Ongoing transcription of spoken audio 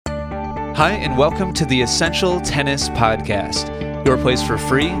Hi, and welcome to the Essential Tennis Podcast, your place for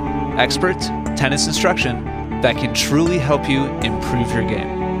free, expert tennis instruction that can truly help you improve your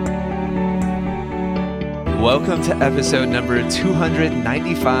game. Welcome to episode number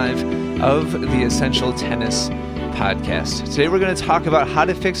 295 of the Essential Tennis Podcast. Today we're going to talk about how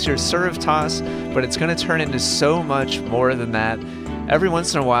to fix your serve toss, but it's going to turn into so much more than that. Every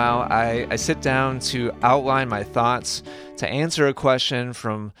once in a while, I sit down to outline my thoughts, to answer a question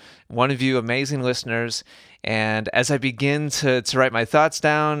from one of you amazing listeners, and as I begin to write my thoughts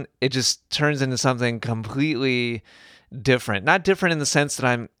down, it just turns into something completely different. Not different in the sense that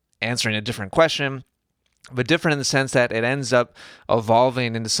I'm answering a different question, but different in the sense that it ends up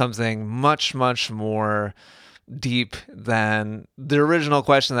evolving into something much, much more deep than the original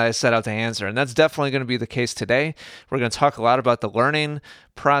question that I set out to answer. And that's definitely going to be the case today. We're going to talk a lot about the learning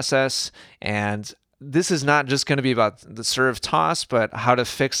process, and this is not just going to be about the serve toss, but how to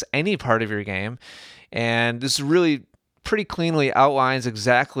fix any part of your game. And this really pretty cleanly outlines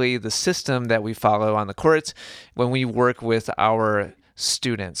exactly the system that we follow on the court when we work with our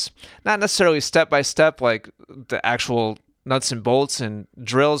students. Not necessarily step by step like the actual nuts and bolts and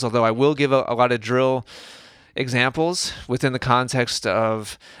drills, although I will give a lot of drill examples within the context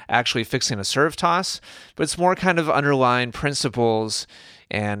of actually fixing a serve toss, but it's more kind of underlying principles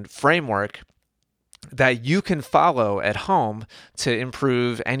and framework that you can follow at home to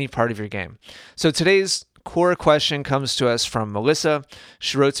improve any part of your game. So today's core question comes to us from Melissa.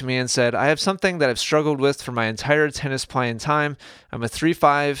 She wrote to me and said, I have something that I've struggled with for my entire tennis playing time. I'm a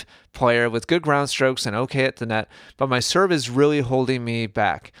 3-5 player with good ground strokes and okay at the net, but my serve is really holding me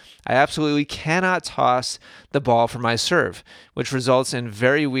back. I absolutely cannot toss the ball for my serve, which results in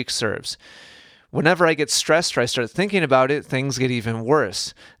very weak serves. Whenever I get stressed or I start thinking about it, things get even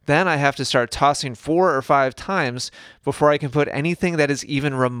worse. Then I have to start tossing 4 or 5 times before I can put anything that is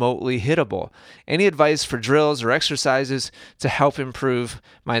even remotely hittable. Any advice for drills or exercises to help improve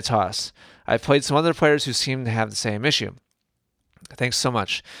my toss? I've played some other players who seem to have the same issue. Thanks so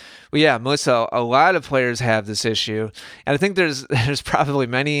much. Well, yeah, Melissa, a lot of players have this issue. And I think there's probably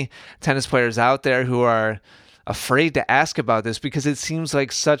many tennis players out there who are afraid to ask about this because it seems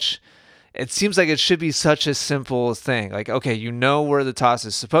like it should be such a simple thing. Like, okay, you know where the toss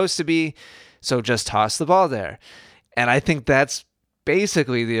is supposed to be, so just toss the ball there. And I think that's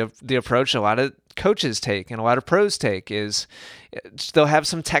basically the approach a lot of coaches take and a lot of pros take is they'll have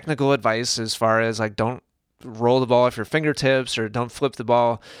some technical advice as far as like don't roll the ball off your fingertips or don't flip the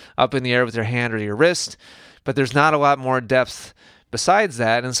ball up in the air with your hand or your wrist. But there's not a lot more depth besides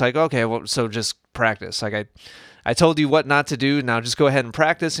that. And it's like, okay, well, so just practice. Like I told you what not to do. Now just go ahead and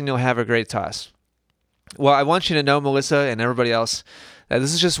practice and you'll have a great toss. Well, I want you to know, Melissa and everybody else, that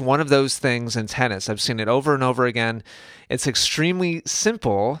this is just one of those things in tennis. I've seen it over and over again. It's extremely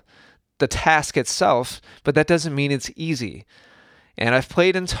simple, the task itself, but that doesn't mean it's easy. And I've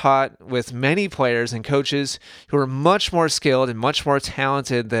played and taught with many players and coaches who are much more skilled and much more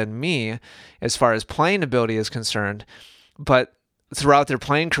talented than me as far as playing ability is concerned, but throughout their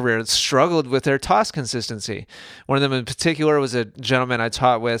playing career struggled with their toss consistency. One of them in particular was a gentleman I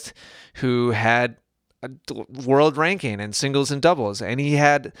taught with who had a world ranking in singles and doubles, and he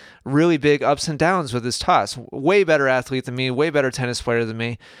had really big ups and downs with his toss. Way better athlete than me, way better tennis player than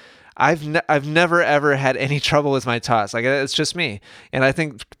me. I've never ever had any trouble with my toss. Like, it's just me. And I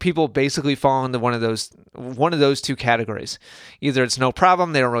think people basically fall into one of those two categories. Either it's no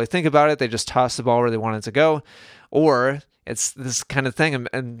problem, they don't really think about it, they just toss the ball where they want it to go, or it's this kind of thing,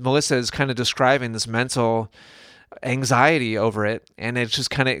 and Melissa is kind of describing this mental anxiety over it, and it just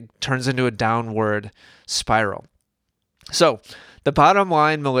kind of turns into a downward spiral. So the bottom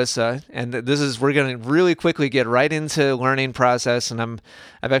line, Melissa, and we're going to really quickly get right into learning process, and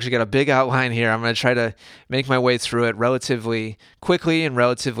I've actually got a big outline here. I'm going to try to make my way through it relatively quickly and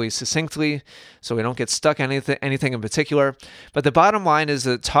relatively succinctly so we don't get stuck on anything in particular. But the bottom line is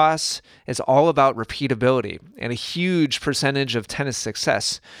that toss is all about repeatability, and a huge percentage of tennis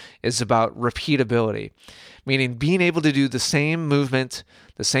success is about repeatability, meaning being able to do the same movement,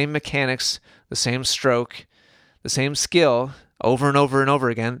 the same mechanics, the same stroke, the same skill over and over and over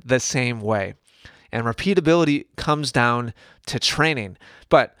again the same way. And repeatability comes down to training.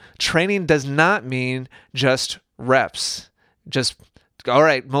 But training does not mean just reps. Just, all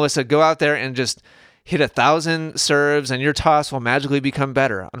right, Melissa, go out there and just hit 1,000 serves and your toss will magically become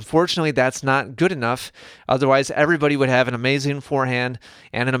better. Unfortunately, that's not good enough. Otherwise, everybody would have an amazing forehand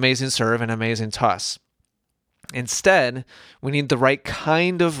and an amazing serve and an amazing toss. Instead, we need the right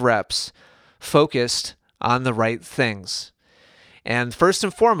kind of reps focused on the right things. And first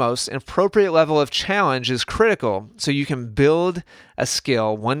and foremost, an appropriate level of challenge is critical so you can build a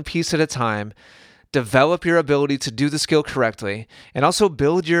skill one piece at a time, develop your ability to do the skill correctly, and also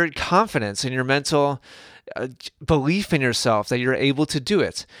build your confidence and your mental belief in yourself that you're able to do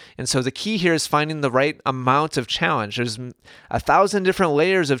it. And so the key here is finding the right amount of challenge. There's 1,000 different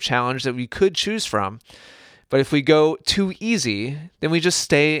layers of challenge that we could choose from. But if we go too easy, then we just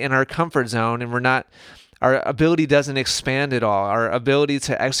stay in our comfort zone and our ability doesn't expand at all. Our ability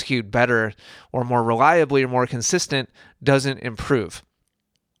to execute better or more reliably or more consistent doesn't improve.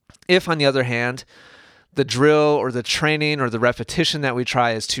 If, on the other hand, the drill or the training or the repetition that we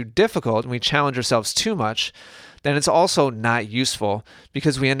try is too difficult and we challenge ourselves too much, then it's also not useful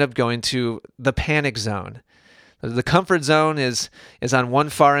because we end up going to the panic zone. The comfort zone is on one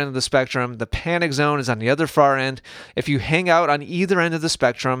far end of the spectrum. The panic zone is on the other far end. If you hang out on either end of the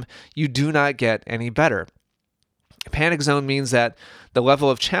spectrum, you do not get any better. Panic zone means that the level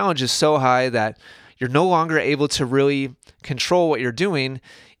of challenge is so high that you're no longer able to really control what you're doing.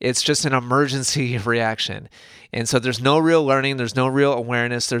 It's just an emergency reaction. And so there's no real learning, there's no real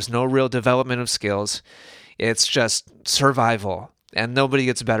awareness, there's no real development of skills. It's just survival, and nobody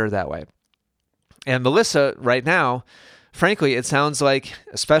gets better that way. And Melissa, right now, frankly, it sounds like,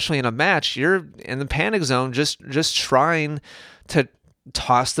 especially in a match, you're in the panic zone just trying to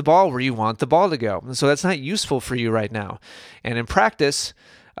toss the ball where you want the ball to go. And so that's not useful for you right now. And in practice,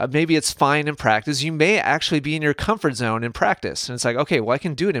 maybe it's fine in practice. You may actually be in your comfort zone in practice. And it's like, okay, well, I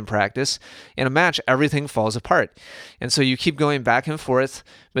can do it in practice. In a match, everything falls apart. And so you keep going back and forth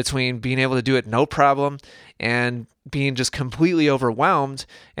between being able to do it no problem and being just completely overwhelmed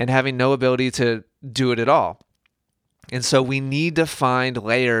and having no ability to do it at all. And so we need to find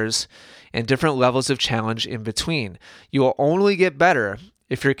layers and different levels of challenge in between. You will only get better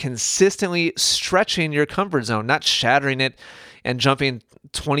if you're consistently stretching your comfort zone, not shattering it and jumping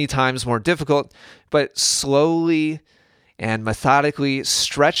 20 times more difficult, but slowly and methodically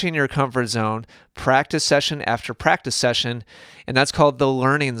stretching your comfort zone, practice session after practice session, and that's called the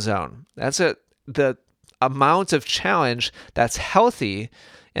learning zone. That's the amount of challenge that's healthy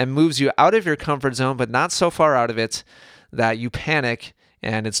and moves you out of your comfort zone, but not so far out of it that you panic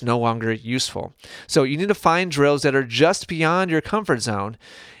and it's no longer useful. So you need to find drills that are just beyond your comfort zone.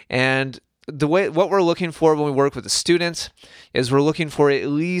 And what we're looking for when we work with a student is we're looking for at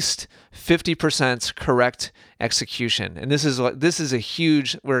least 50% correct execution. And this is a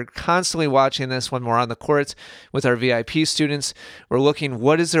huge, we're constantly watching this when we're on the court with our VIP students. We're looking,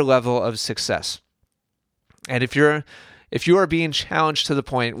 what is their level of success? And if you are being challenged to the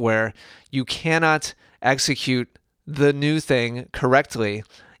point where you cannot execute the new thing correctly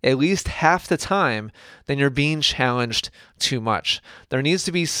at least half the time, then you're being challenged too much. There needs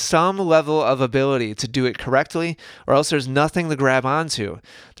to be some level of ability to do it correctly, or else there's nothing to grab onto.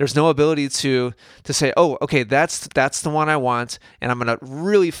 There's no ability to say, oh, okay, that's the one I want, and I'm going to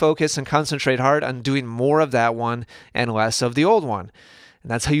really focus and concentrate hard on doing more of that one and less of the old one. And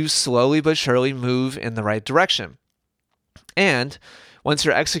that's how you slowly but surely move in the right direction. And once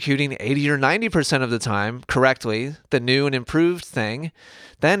you're executing 80 or 90% of the time correctly, the new and improved thing,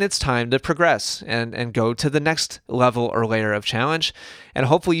 then it's time to progress and go to the next level or layer of challenge. And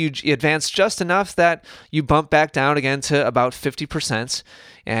hopefully you advance just enough that you bump back down again to about 50%,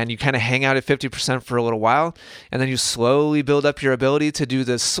 and you kind of hang out at 50% for a little while, and then you slowly build up your ability to do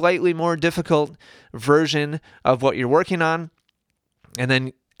the slightly more difficult version of what you're working on. And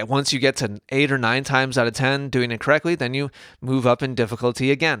then once you get to 8 or 9 times out of 10 doing it correctly, then you move up in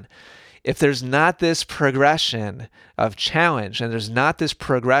difficulty again. If there's not this progression of challenge and there's not this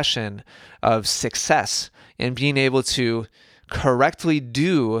progression of success in being able to correctly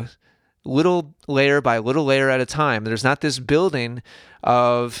do little layer by little layer at a time, there's not this building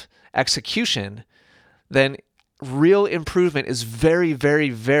of execution, then real improvement is very,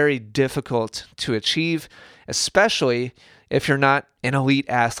 very, very difficult to achieve, especially if you're not an elite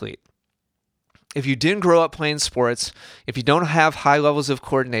athlete. If you didn't grow up playing sports, if you don't have high levels of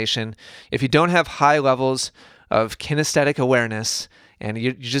coordination, if you don't have high levels of kinesthetic awareness, and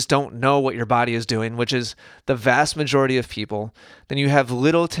you just don't know what your body is doing, which is the vast majority of people, then you have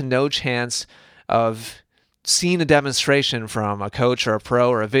little to no chance of seeing a demonstration from a coach or a pro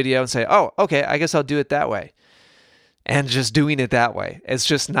or a video and say, oh, okay, I guess I'll do it that way. And just doing it that way. It's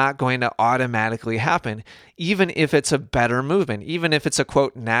just not going to automatically happen, even if it's a better movement, even if it's a,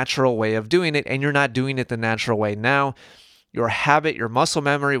 quote, natural way of doing it, and you're not doing it the natural way now. Your habit, your muscle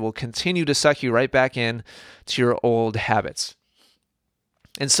memory will continue to suck you right back in to your old habits.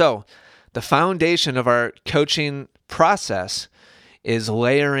 And so the foundation of our coaching process is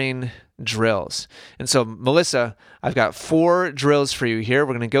layering drills. And so, Melissa, I've got 4 drills for you here.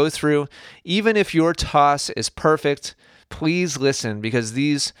 We're going to go through. Even if your toss is perfect, please listen, because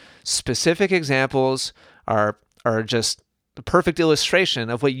these specific examples are just the perfect illustration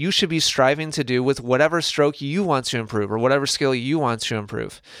of what you should be striving to do with whatever stroke you want to improve or whatever skill you want to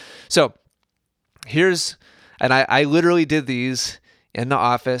improve. So I literally did these in the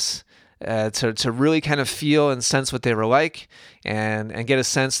office to really kind of feel and sense what they were like and get a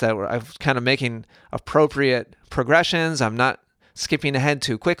sense that I'm kind of making appropriate progressions. I'm not skipping ahead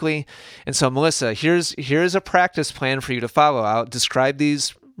too quickly. And so, Melissa, here's a practice plan for you to follow. I'll describe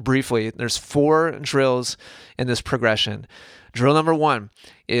these briefly. There's 4 drills in this progression. Drill number 1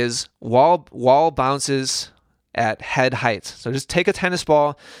 is wall bounces at head height. So just take a tennis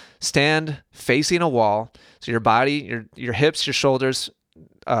ball, stand facing a wall. So your body, your hips, your shoulders,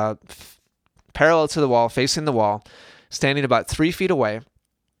 parallel to the wall, facing the wall, standing about 3 feet away,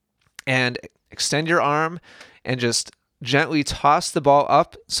 and extend your arm and just gently toss the ball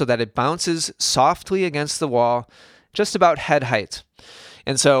up so that it bounces softly against the wall, just about head height.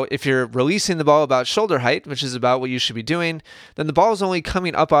 And so if you're releasing the ball about shoulder height, which is about what you should be doing, then the ball is only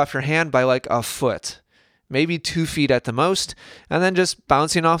coming up off your hand by like a foot, maybe 2 feet at the most, and then just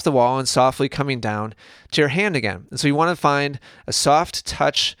bouncing off the wall and softly coming down to your hand again. And so you want to find a soft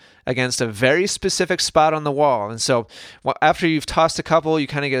touch against a very specific spot on the wall. And so after you've tossed a couple, you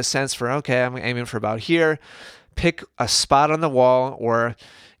kind of get a sense for, okay, I'm aiming for about here. Pick a spot on the wall, or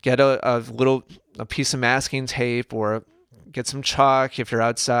get a piece of masking tape, or get some chalk if you're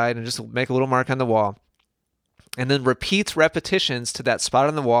outside, and just make a little mark on the wall. And then repeat repetitions to that spot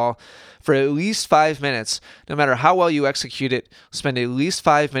on the wall for at least 5 minutes. No matter how well you execute it, spend at least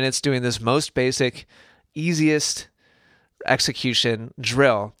 5 minutes doing this most basic, easiest execution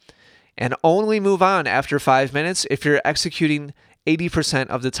drill. And only move on after 5 minutes if you're executing 80%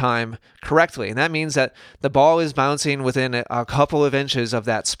 of the time correctly. And that means that the ball is bouncing within a couple of inches of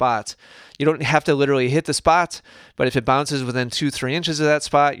that spot. You don't have to literally hit the spot, but if it bounces within 2-3 inches of that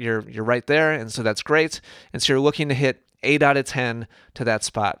spot, you're right there. And so that's great. And so you're looking to hit 8 out of 10 to that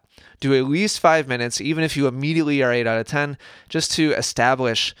spot. Do at least 5 minutes, even if you immediately are 8 out of 10, just to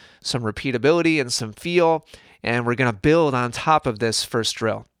establish some repeatability and some feel. And we're going to build on top of this first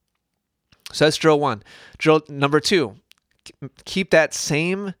drill. So that's drill 1. Drill number 2. Keep that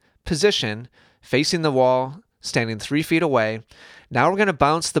same position facing the wall, standing 3 feet away. Now we're going to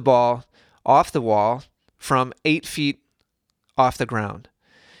bounce the ball off the wall from 8 feet off the ground.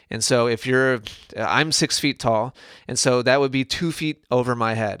 And so I'm 6 feet tall, and so that would be 2 feet over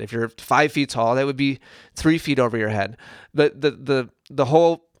my head. If you're 5 feet tall, that would be 3 feet over your head. But the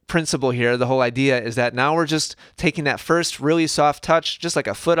whole principle here, the whole idea is that now we're just taking that first really soft touch, just like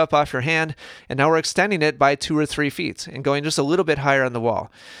a foot up off your hand, and now we're extending it by 2 or 3 feet and going just a little bit higher on the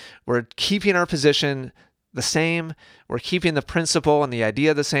wall. We're keeping our position the same. We're keeping the principle and the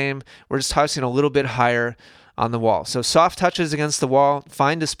idea the same. We're just tossing a little bit higher on the wall. So soft touches against the wall,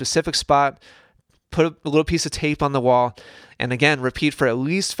 find a specific spot, put a little piece of tape on the wall, and again, repeat for at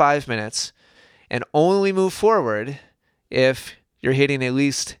least 5 minutes, and only move forward if you're hitting at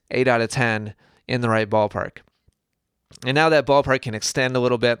least 8 out of 10 in the right ballpark. And now that ballpark can extend a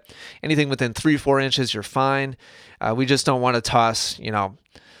little bit. Anything within 3-4 inches, you're fine. We just don't want to toss,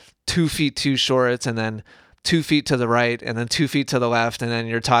 2 feet too short, and then 2 feet to the right, and then 2 feet to the left, and then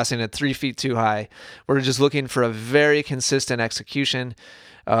you're tossing it 3 feet too high. We're just looking for a very consistent execution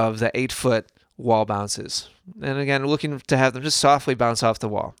of the 8-foot wall bounces. And again, looking to have them just softly bounce off the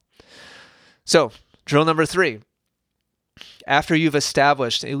wall. So, drill number 3. After you've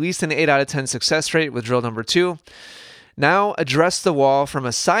established at least an 8 out of 10 success rate with drill number 2, now address the wall from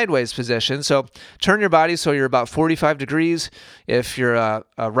a sideways position. So turn your body so you're about 45 degrees. If you're a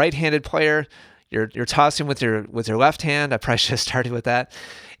right-handed player, you're tossing with your left hand. I probably should have started with that.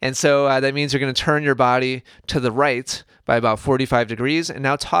 And so that means you're going to turn your body to the right by about 45 degrees, and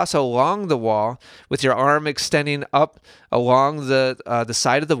now toss along the wall with your arm extending up along the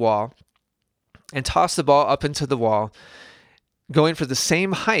side of the wall, and toss the ball up into the wall, going for the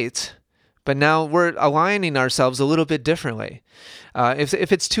same height, but now we're aligning ourselves a little bit differently.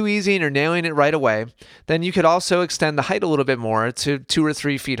 If it's too easy and you're nailing it right away, then you could also extend the height a little bit more to 2 or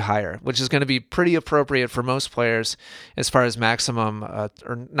 3 feet higher, which is going to be pretty appropriate for most players as far as maximum,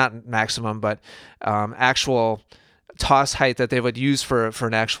 or not maximum, but actual toss height that they would use for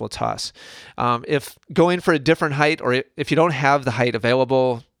an actual toss. If going for a different height, or if you don't have the height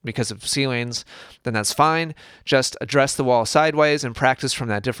available because of ceilings, then that's fine. Just address the wall sideways and practice from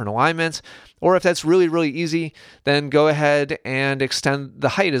that different alignment. Or if that's really, really easy, then go ahead and extend the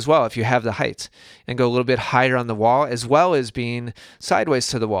height as well if you have the height, and go a little bit higher on the wall as well as being sideways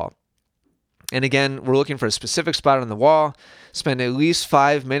to the wall. And again, we're looking for a specific spot on the wall. Spend at least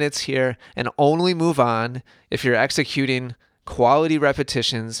 5 minutes here and only move on if you're executing quality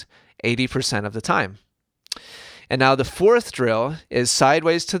repetitions 80% of the time. And now the fourth drill is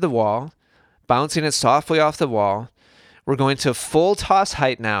sideways to the wall, bouncing it softly off the wall. We're going to full toss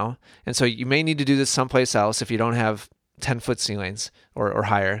height now. And so you may need to do this someplace else if you don't have 10-foot ceilings or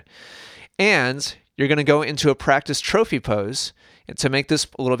higher. And you're going to go into a practice trophy pose to make this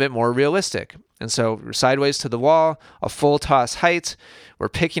a little bit more realistic. And so we're sideways to the wall, a full toss height. We're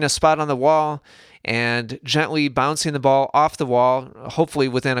picking a spot on the wall and gently bouncing the ball off the wall, hopefully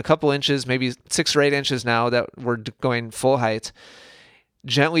within a couple inches, maybe 6 or 8 inches now that we're going full height.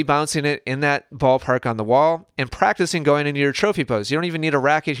 Gently bouncing it in that ballpark on the wall and practicing going into your trophy pose. You don't even need a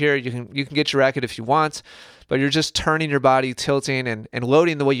racket here. You can get your racket if you want, but you're just turning your body, tilting and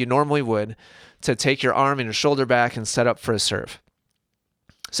loading the way you normally would to take your arm and your shoulder back and set up for a serve.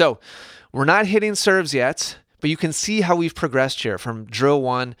 So we're not hitting serves yet, but you can see how we've progressed here from drill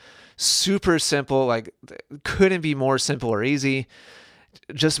 1, super simple, like couldn't be more simple or easy.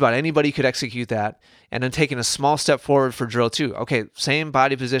 Just about anybody could execute that. And then taking a small step forward for drill 2. Okay, same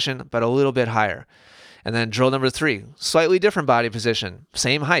body position, but a little bit higher. And then drill number 3, slightly different body position,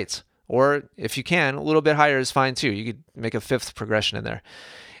 same height. Or if you can, a little bit higher is fine too. You could make a 5th progression in there.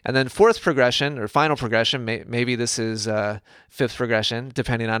 And then 4th progression or final progression, maybe this is 5th progression,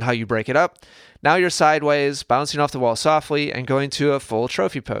 depending on how you break it up. Now you're sideways, bouncing off the wall softly, and going to a full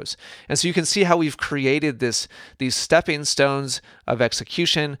trophy pose. And so you can see how we've created these stepping stones of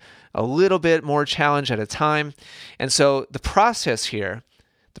execution, a little bit more challenge at a time. And so the process,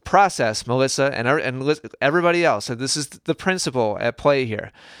 Melissa, and everybody else, so this is the principle at play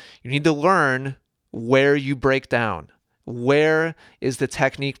here. You need to learn where you break down. Where is the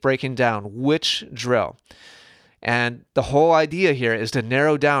technique breaking down? Which drill? And the whole idea here is to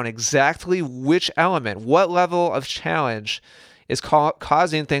narrow down exactly which element, what level of challenge is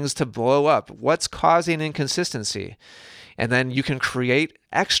causing things to blow up, what's causing inconsistency. And then you can create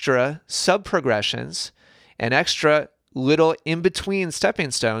extra sub-progressions and extra little in-between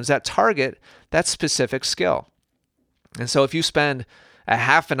stepping stones that target that specific skill. And so if you spend a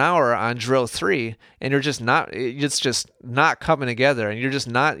half an hour on drill 3 and it's just not coming together and you're just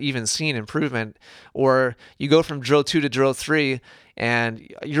not even seeing improvement, or you go from drill 2 to drill 3 and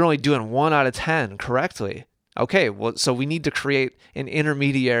you're only doing 1 out of 10 correctly. Okay, well, so we need to create an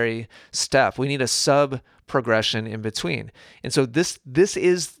intermediary step. We need a sub progression in between. And so this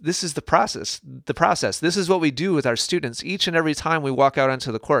is the process. This is what we do with our students each and every time we walk out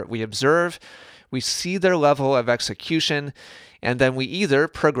onto the court. We observe, we see their level of execution, and then we either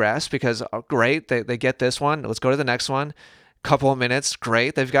progress because, oh, great, they get this one, let's go to the next one. Couple of minutes,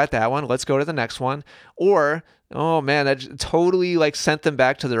 great, they've got that one, let's go to the next one. Or, oh man, that totally sent them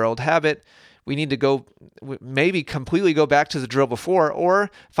back to their old habit. We need to go, maybe completely go back to the drill before,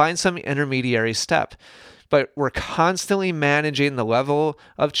 or find some intermediary step. But we're constantly managing the level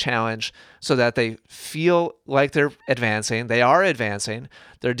of challenge so that they feel like they're advancing. They are advancing.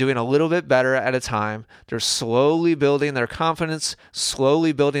 They're doing a little bit better at a time. They're slowly building their confidence,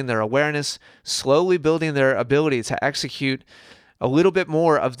 slowly building their awareness, slowly building their ability to execute a little bit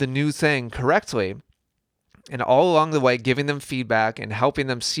more of the new thing correctly. And all along the way, giving them feedback and helping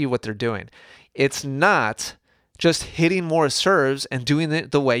them see what they're doing. It's not just hitting more serves and doing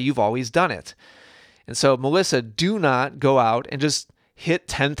it the way you've always done it. And so, Melissa, do not go out and just hit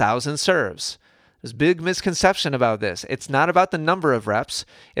 10,000 serves. There's a big misconception about this. It's not about the number of reps.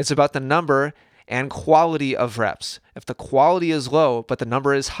 It's about the number and quality of reps. If the quality is low, but the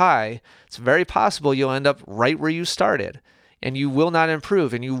number is high, it's very possible you'll end up right where you started, and you will not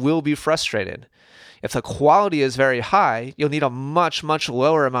improve, and you will be frustrated. If the quality is very high, you'll need a much, much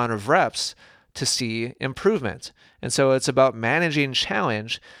lower amount of reps to see improvement. And so it's about managing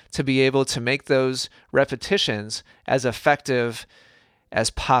challenge to be able to make those repetitions as effective as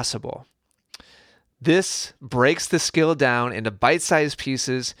possible. This breaks the skill down into bite-sized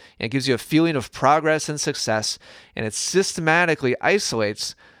pieces and gives you a feeling of progress and success, and it systematically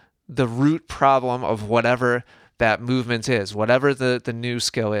isolates the root problem of whatever that movement is, whatever the new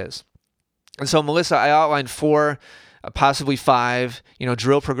skill is. And so, Melissa, I outlined 4, possibly 5,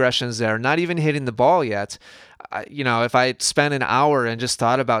 drill progressions there, not even hitting the ball yet. If I spent an hour and just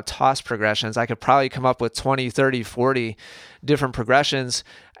thought about toss progressions, I could probably come up with 20, 30, 40 different progressions.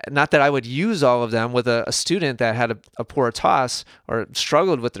 Not that I would use all of them with a student that had a poor toss or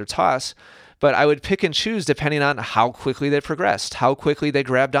struggled with their toss, but I would pick and choose depending on how quickly they progressed, how quickly they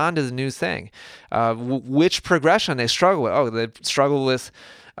grabbed onto the new thing, which progression they struggle with. Oh, they struggle with,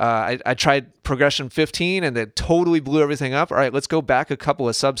 I tried progression 15 and it totally blew everything up. All right, let's go back a couple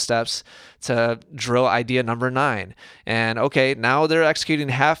of sub-steps to drill idea number 9. And okay, now they're executing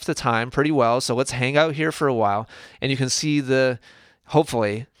half the time pretty well, so let's hang out here for a while, and you can see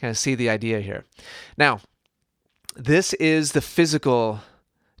hopefully, kind of see the idea here. Now, this is the physical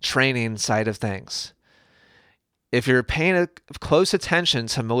training side of things. If you're paying close attention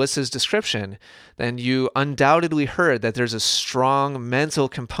to Melissa's description, then you undoubtedly heard that there's a strong mental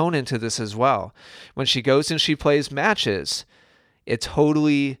component to this as well. When she goes and she plays matches, it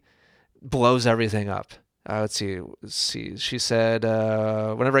totally blows everything up. Let's see. She said,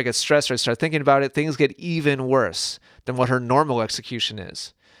 whenever I get stressed or I start thinking about it, things get even worse than what her normal execution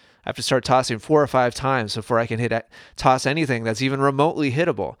is. I have to start tossing 4 or 5 times before I can toss anything that's even remotely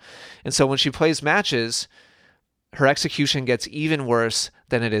hittable. And so when she plays matches, her execution gets even worse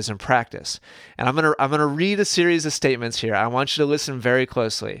than it is in practice. And I'm gonna read a series of statements here. I want you to listen very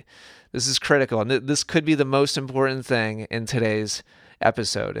closely. This is critical, and this could be the most important thing in today's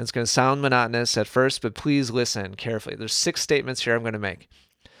episode. And it's going to sound monotonous at first, but please listen carefully. There's 6 statements here I'm going to make.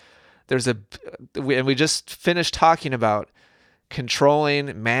 We just finished talking about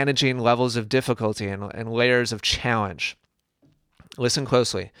controlling, managing levels of difficulty and layers of challenge. Listen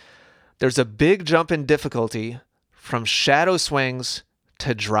closely. There's a big jump in difficulty from shadow swings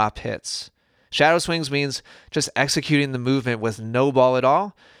to drop hits. Shadow swings means just executing the movement with no ball at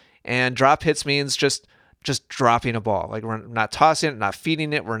all, and drop hits means just dropping a ball. Like, we're not tossing it, not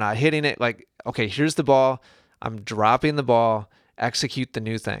feeding it, we're not hitting it. Like, okay, here's the ball, I'm dropping the ball, execute the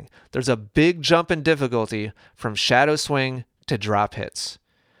new thing. There's a big jump in difficulty from shadow swing to drop hits.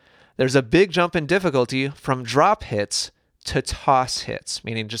 There's a big jump in difficulty from drop hits to toss hits,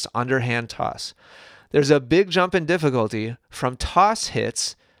 meaning just underhand toss. There's a big jump in difficulty from toss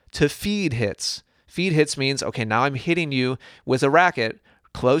hits to feed hits. Feed hits means, okay, now I'm hitting you with a racket,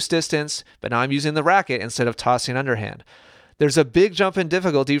 close distance, but now I'm using the racket instead of tossing underhand. There's a big jump in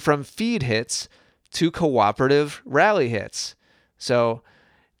difficulty from feed hits to cooperative rally hits. So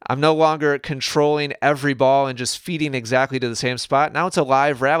I'm no longer controlling every ball and just feeding exactly to the same spot. Now it's a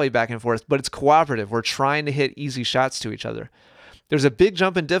live rally back and forth, but it's cooperative. We're trying to hit easy shots to each other. There's a big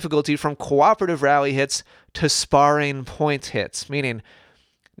jump in difficulty from cooperative rally hits to sparring point hits, meaning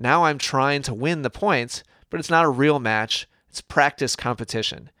now I'm trying to win the points, but it's not a real match. It's practice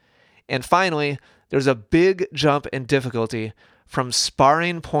competition. And finally, there's a big jump in difficulty from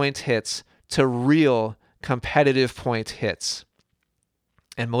sparring point hits to real competitive point hits.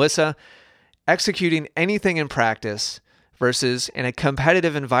 And Melissa, executing anything in practice versus in a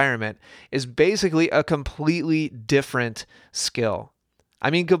competitive environment is basically a completely different skill.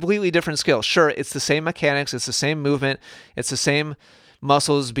 I mean, completely different skill. Sure, it's the same mechanics, it's the same movement, it's the same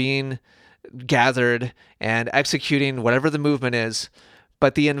muscles being gathered and executing whatever the movement is,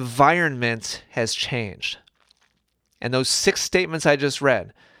 but the environment has changed. And those 6 statements I just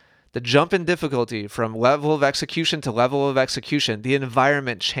read, the jump in difficulty from level of execution to level of execution, the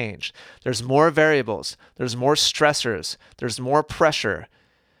environment changed. There's more variables, there's more stressors, there's more pressure.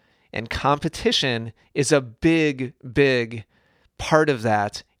 And competition is a big, big part of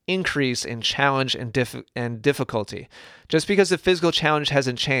that increase in challenge and difficulty. Just because the physical challenge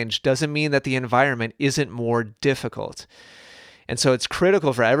hasn't changed doesn't mean that the environment isn't more difficult. And so it's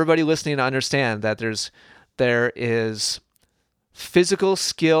critical for everybody listening to understand that there is physical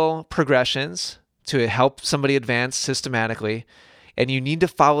skill progressions to help somebody advance systematically, and you need to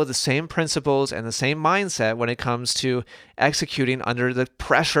follow the same principles and the same mindset when it comes to executing under the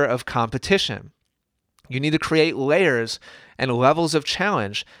pressure of competition. You need to create layers and levels of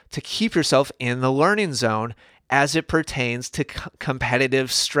challenge to keep yourself in the learning zone as it pertains to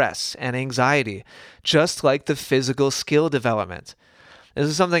competitive stress and anxiety, just like the physical skill development. This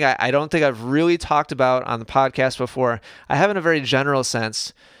is something I don't think I've really talked about on the podcast before. I have in a very general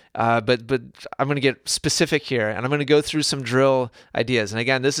sense, but I'm going to get specific here, and I'm going to go through some drill ideas. And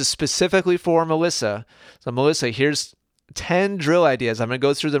again, this is specifically for Melissa. So Melissa, here's 10 drill ideas. I'm going to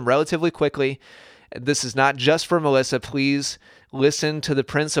go through them relatively quickly. This is not just for Melissa. Please listen to the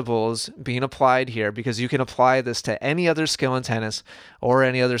principles being applied here, because you can apply this to any other skill in tennis or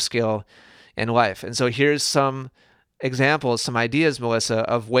any other skill in life. And so here's some examples, some ideas, Melissa,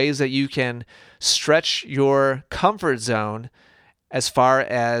 of ways that you can stretch your comfort zone as far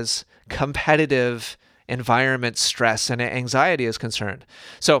as competitive environment stress and anxiety is concerned.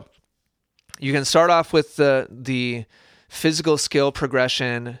 So you can start off with the physical skill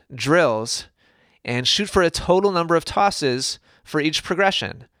progression drills and shoot for a total number of tosses for each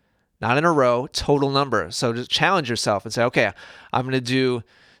progression. not in a row, total number. So just challenge yourself and say, okay, I'm going to do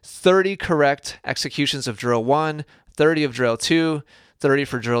 30 correct executions of drill 1, 30 of drill 2, 30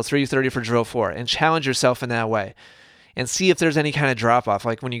 for drill 3, 30 for drill 4, and challenge yourself in that way. And see if there's any kind of drop off.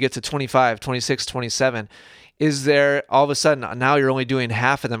 Like when you get to 25, 26, 27, is there all of a sudden now you're only doing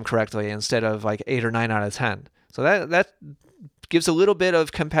half of them correctly instead of like 8 or 9 out of 10. So that gives a little bit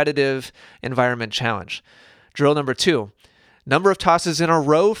of competitive environment challenge. Drill number 2, number of tosses in a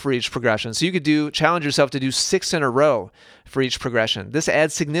row for each progression. So you could challenge yourself to do 6 in a row for each progression. This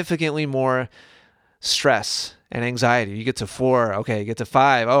adds significantly more stress and anxiety. You get to 4, okay, you get to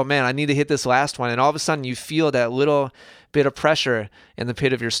 5. Oh man, I need to hit this last one. And all of a sudden you feel that little bit of pressure in the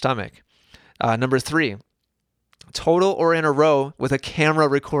pit of your stomach. Number 3, total or in a row with a camera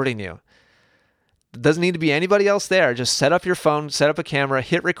recording you. It doesn't need to be anybody else there. Just set up your phone, set up a camera,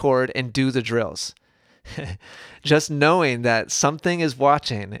 hit record, and do the drills. Just knowing that something is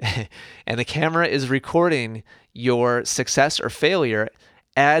watching and the camera is recording your success or failure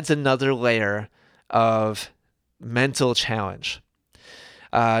adds another layer of mental challenge.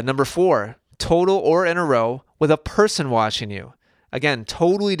 Number 4, total or in a row with a person watching you. Again,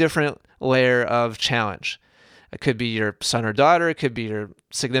 totally different layer of challenge. It could be your son or daughter, it could be your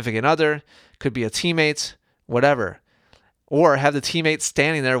significant other, it could be a teammate, whatever. Or have the teammate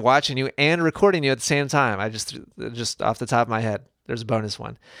standing there watching you and recording you at the same time. I just off the top of my head, there's a bonus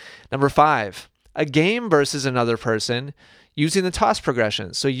one. Number 5, a game versus another person using the toss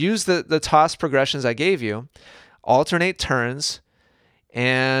progressions. So use the toss progressions I gave you, alternate turns,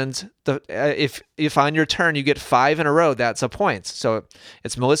 and if on your turn you get 5 in a row, that's a point. So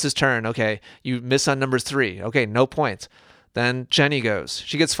it's Melissa's turn. Okay, you miss on number 3. Okay, no points. Then Jenny goes.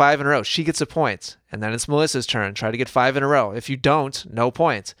 She gets 5 in a row. She gets a point. And then it's Melissa's turn. Try to get 5 in a row. If you don't, no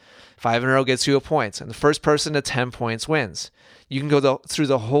points. 5 in a row gets you a point. And the first person to 10 points wins. You can go through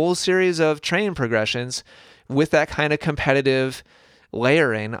the whole series of training progressions with that kind of competitive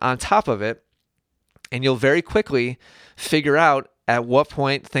layering on top of it. And you'll very quickly figure out at what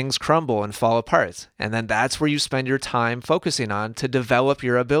point things crumble and fall apart. And then that's where you spend your time focusing on to develop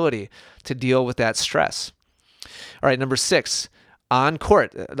your ability to deal with that stress. All right, number 6, on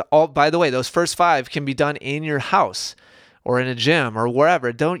court. By the way, those first 5 can be done in your house or in a gym or wherever.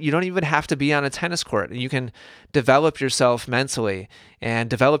 You don't even have to be on a tennis court. You can develop yourself mentally and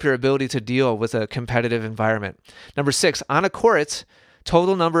develop your ability to deal with a competitive environment. Number 6, on a court,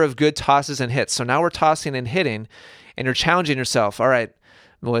 total number of good tosses and hits. So now we're tossing and hitting, and you're challenging yourself. All right,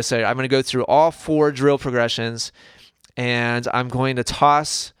 Melissa, I'm going to go through all 4 drill progressions, and I'm going to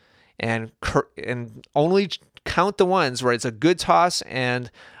toss and only count the ones where it's a good toss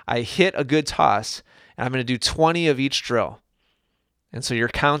and I hit a good toss, and I'm going to do 20 of each drill. And so you're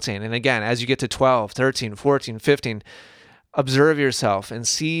counting. And again, as you get to 12, 13, 14, 15, observe yourself and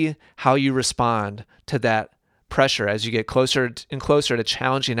see how you respond to that pressure as you get closer and closer to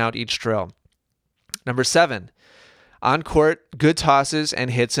challenging out each drill. Number 7, on court, good tosses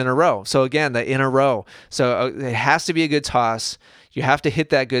and hits in a row. So again, the in a row. So it has to be a good toss. You have to hit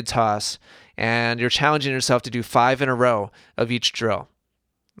that good toss, and you're challenging yourself to do 5 in a row of each drill.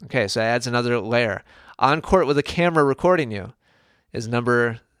 Okay, so that adds another layer. On court with a camera recording you is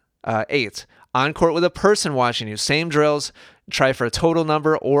number 8. On court with a person watching you. Same drills. Try for a total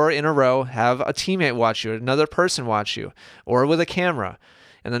number or in a row. Have a teammate watch you, another person watch you, or with a camera.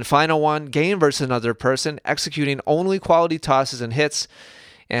 And then final one, game versus another person, executing only quality tosses and hits.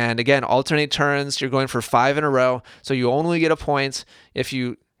 And again, alternate turns. You're going for 5 in a row. So you only get a point if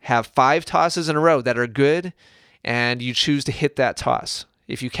you have 5 tosses in a row that are good and you choose to hit that toss.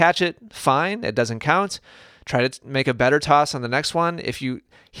 If you catch it, fine. It doesn't count. Try to make a better toss on the next one. If you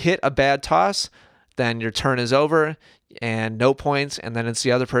hit a bad toss, then your turn is over and no points, and then it's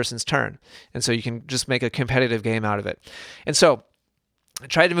the other person's turn. And so you can just make a competitive game out of it. And so I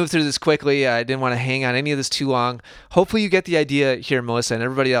tried to move through this quickly. I didn't want to hang on any of this too long. Hopefully you get the idea here, Melissa, and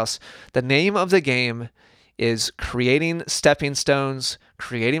everybody else. The name of the game is creating stepping stones,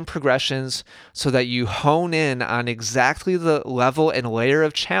 creating progressions so that you hone in on exactly the level and layer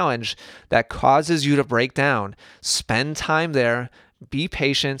of challenge that causes you to break down. Spend time there, be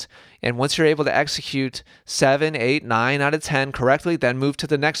patient, and once you're able to execute 7, 8, 9 out of 10 correctly, then move to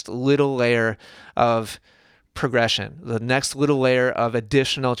the next little layer of progression, the next little layer of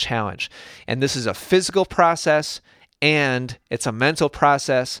additional challenge. And this is a physical process and it's a mental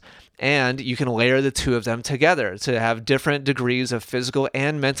process, and you can layer the two of them together to have different degrees of physical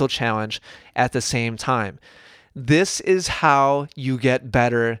and mental challenge at the same time. This is how you get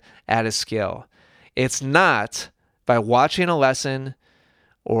better at a skill. It's not by watching a lesson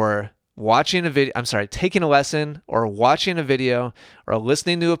or taking a lesson or watching a video or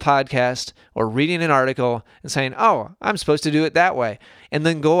listening to a podcast or reading an article and saying, oh, I'm supposed to do it that way, and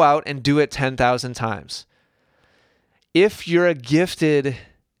then go out and do it 10,000 times. If you're a gifted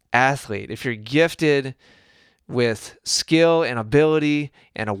athlete, if you're gifted with skill and ability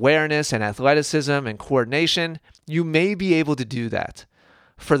and awareness and athleticism and coordination, you may be able to do that.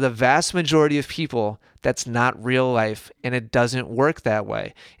 For the vast majority of people, that's not real life, and it doesn't work that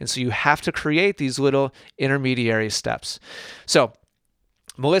way. And so you have to create these little intermediary steps. So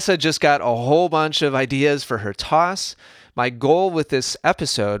Melissa just got a whole bunch of ideas for her toss. My goal with this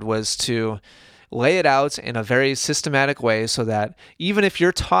episode was to lay it out in a very systematic way so that even if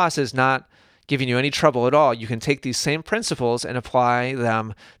your toss is not giving you any trouble at all, you can take these same principles and apply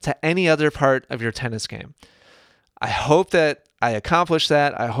them to any other part of your tennis game. I hope that I accomplished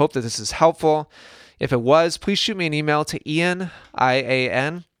that. I hope that this is helpful. If it was, please shoot me an email to Ian,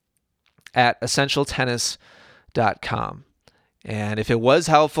 IAN, @essentialtennis.com. And if it was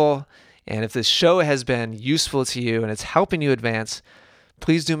helpful, and if this show has been useful to you and it's helping you advance,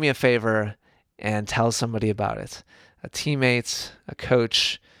 please do me a favor and tell somebody about it. A teammate, a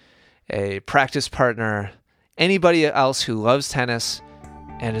coach, a practice partner, anybody else who loves tennis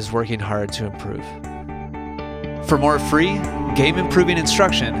and is working hard to improve. For more free, game-improving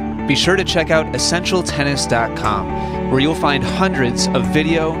instruction, be sure to check out EssentialTennis.com, where you'll find hundreds of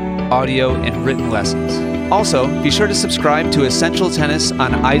video, audio, and written lessons. Also, be sure to subscribe to Essential Tennis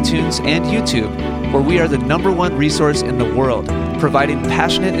on iTunes and YouTube, where we are the #1 resource in the world, providing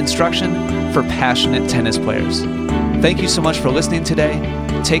passionate instruction for passionate tennis players. Thank you so much for listening today.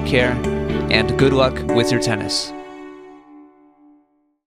 Take care, and good luck with your tennis.